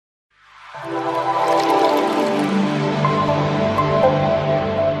Hi,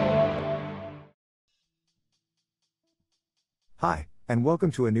 and welcome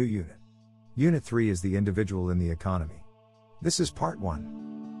to a new unit. Unit 3 is the individual in the economy. This is part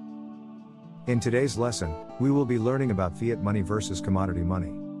 1. In today's lesson, we will be learning about fiat money versus commodity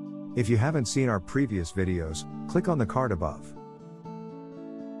money. If you haven't seen our previous videos, click on the card above.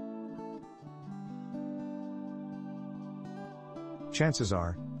 Chances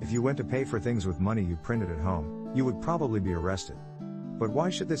are, if you went to pay for things with money you printed at home, you would probably be arrested. But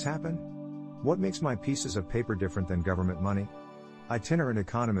why should this happen? What makes my pieces of paper different than government money? Itinerant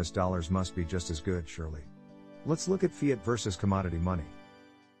economist dollars must be just as good, surely. Let's look at fiat versus commodity money.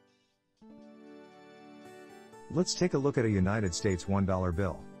 Let's take a look at a United States $1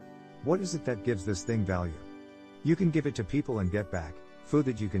 bill. What is it that gives this thing value? You can give it to people and get back food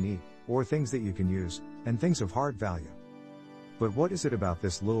that you can eat, or things that you can use, and things of hard value. But what is it about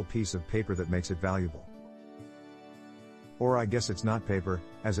this little piece of paper that makes it valuable? Or I guess it's not paper,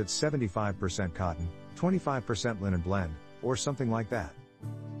 as it's 75% cotton, 25% linen blend, or something like that.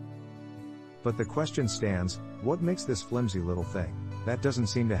 But the question stands, what makes this flimsy little thing, that doesn't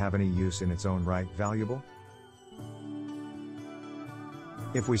seem to have any use in its own right, valuable?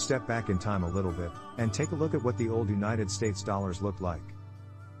 If we step back in time a little bit, and take a look at what the old United States dollars looked like.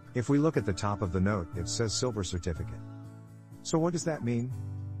 If we look at the top of the note, it says silver certificate. So what does that mean?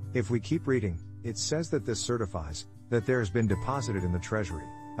 If we keep reading, it says that this certifies that there has been deposited in the Treasury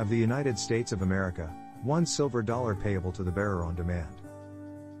of the United States of America, $1 silver payable to the bearer on demand.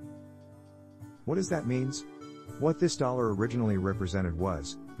 What does that mean? What this dollar originally represented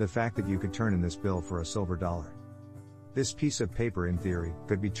was the fact that you could turn in this bill for a silver dollar. This piece of paper in theory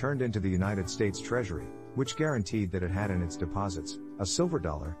could be turned into the United States Treasury, which guaranteed that it had in its deposits a silver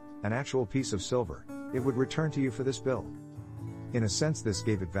dollar, an actual piece of silver. It would return to you for this bill. In a sense, this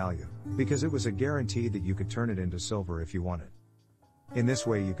gave it value, because it was a guarantee that you could turn it into silver if you wanted. In this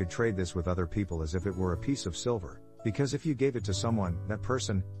way you could trade this with other people as if it were a piece of silver, because if you gave it to someone, that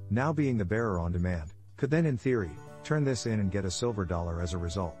person, now being the bearer on demand, could then in theory, turn this in and get a silver dollar as a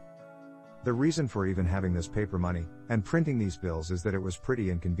result. The reason for even having this paper money, and printing these bills is that it was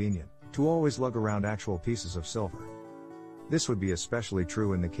pretty inconvenient, to always lug around actual pieces of silver. This would be especially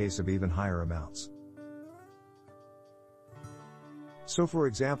true in the case of even higher amounts. So for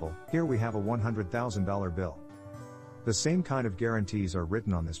example, here we have a $100,000 bill. The same kind of guarantees are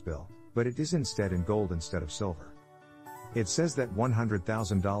written on this bill, but it is instead in gold instead of silver. It says that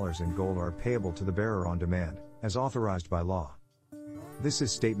 $100,000 in gold are payable to the bearer on demand, as authorized by law. This is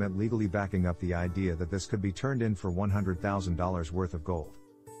statement legally backing up the idea that this could be turned in for $100,000 worth of gold.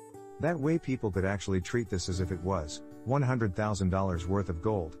 That way people could actually treat this as if it was $100,000 worth of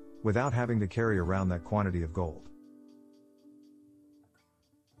gold, without having to carry around that quantity of gold.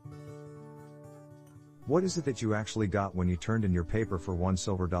 What is it that you actually got when you turned in your paper for $1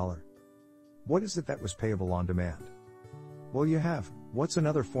 silver? What is it that was payable on demand? Well, you have, what's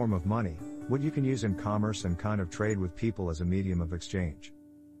another form of money, what you can use in commerce and kind of trade with people as a medium of exchange.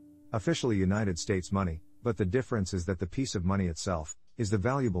 Officially United States money, but the difference is that the piece of money itself is the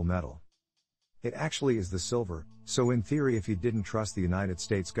valuable metal. It actually is the silver, so in theory if you didn't trust the United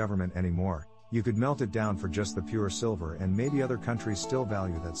States government anymore, you could melt it down for just the pure silver and maybe other countries still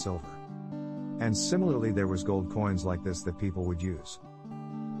value that silver. And similarly there was gold coins like this that people would use.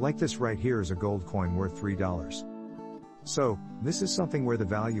 Like this right here is a gold coin worth $3. So, this is something where the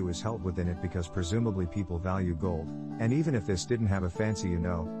value is held within it because presumably people value gold, and even if this didn't have a fancy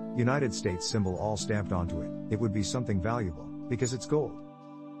United States symbol all stamped onto it, it would be something valuable, because it's gold.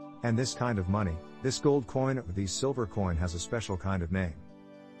 And this kind of money, this gold coin or this silver coin has a special kind of name.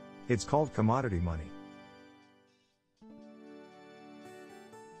 It's called commodity money.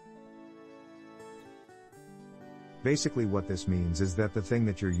 Basically what this means is that the thing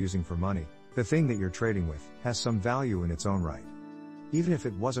that you're using for money, the thing that you're trading with, has some value in its own right. Even if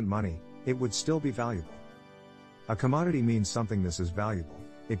it wasn't money, it would still be valuable. A commodity means something this is valuable.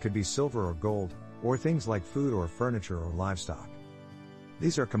 It could be silver or gold, or things like food or furniture or livestock.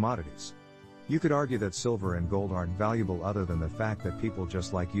 These are commodities. You could argue that silver and gold aren't valuable other than the fact that people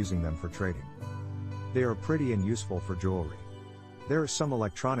just like using them for trading. They are pretty and useful for jewelry. There are some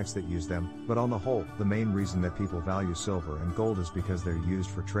electronics that use them, but on the whole, the main reason that people value silver and gold is because they're used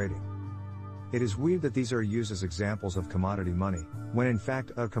for trading. It is weird that these are used as examples of commodity money, when in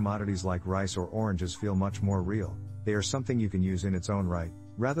fact other commodities like rice or oranges feel much more real. They are something you can use in its own right,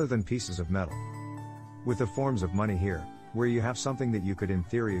 rather than pieces of metal. With the forms of money here, where you have something that you could in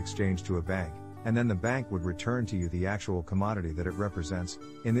theory exchange to a bank, and then the bank would return to you the actual commodity that it represents,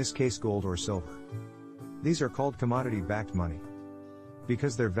 in this case gold or silver. These are called commodity-backed money.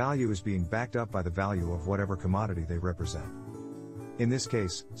 because their value is being backed up by the value of whatever commodity they represent. In this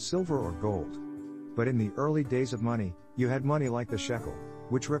case, silver or gold. But in the early days of money, you had money like the shekel,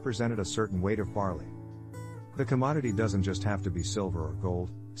 which represented a certain weight of barley. The commodity doesn't just have to be silver or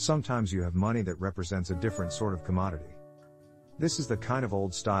gold, sometimes you have money that represents a different sort of commodity. This is the kind of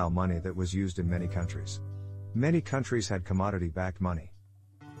old-style money that was used in many countries. Many countries had commodity-backed money.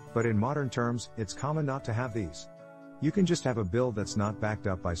 But in modern terms, it's common not to have these. You can just have a bill that's not backed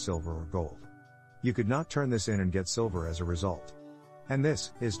up by silver or gold. You could not turn this in and get silver as a result. And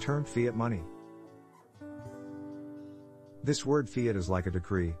this is termed fiat money. This word fiat is like a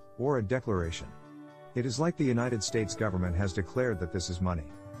decree, or a declaration. It is like the United States government has declared that this is money.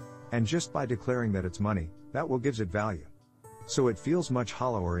 And just by declaring that it's money, that will gives it value. So it feels much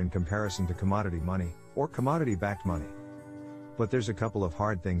hollower in comparison to commodity money, or commodity-backed money. But there's a couple of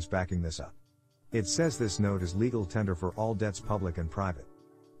hard things backing this up. It says this note is legal tender for all debts public and private.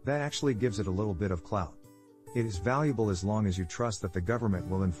 That actually gives it a little bit of clout. It is valuable as long as you trust that the government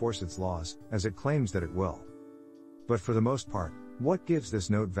will enforce its laws, as it claims that it will. But for the most part, what gives this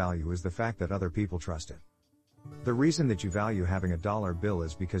note value is the fact that other people trust it. The reason that you value having a dollar bill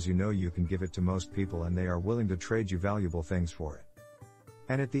is because you know you can give it to most people and they are willing to trade you valuable things for it.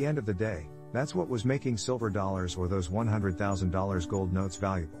 And at the end of the day, that's what was making silver dollars or those $100,000 gold notes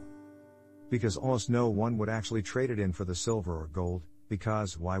valuable. Because almost no one would actually trade it in for the silver or gold,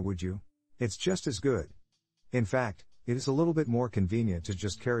 because why would you? It's just as good. In fact, it is a little bit more convenient to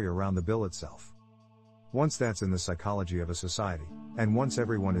just carry around the bill itself. Once that's in the psychology of a society, and once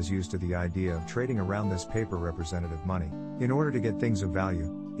everyone is used to the idea of trading around this paper representative money, in order to get things of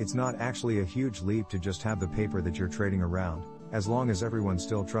value, it's not actually a huge leap to just have the paper that you're trading around, as long as everyone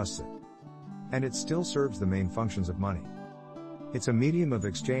still trusts it. And it still serves the main functions of money. It's a medium of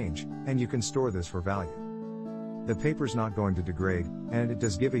exchange, and you can store this for value. The paper's not going to degrade, and it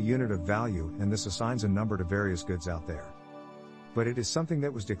does give a unit of value, and this assigns a number to various goods out there. But it is something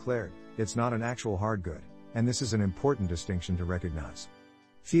that was declared, it's not an actual hard good, and this is an important distinction to recognize.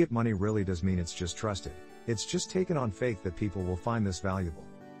 Fiat money really does mean it's just trusted, it's just taken on faith that people will find this valuable.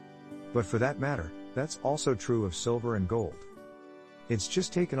 But for that matter, that's also true of silver and gold. It's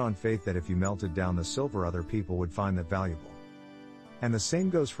just taken on faith that if you melted down the silver other people would find that valuable. And the same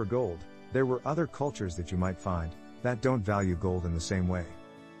goes for gold. There were other cultures that you might find, that don't value gold in the same way.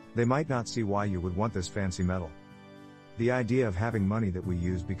 They might not see why you would want this fancy metal. The idea of having money that we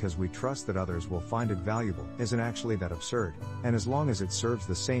use because we trust that others will find it valuable isn't actually that absurd, and as long as it serves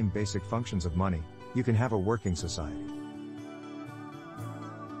the same basic functions of money, you can have a working society.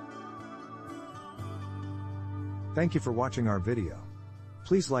 Thank you for watching our video.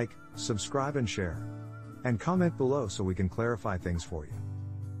 Please like, subscribe and share. And comment below so we can clarify things for you.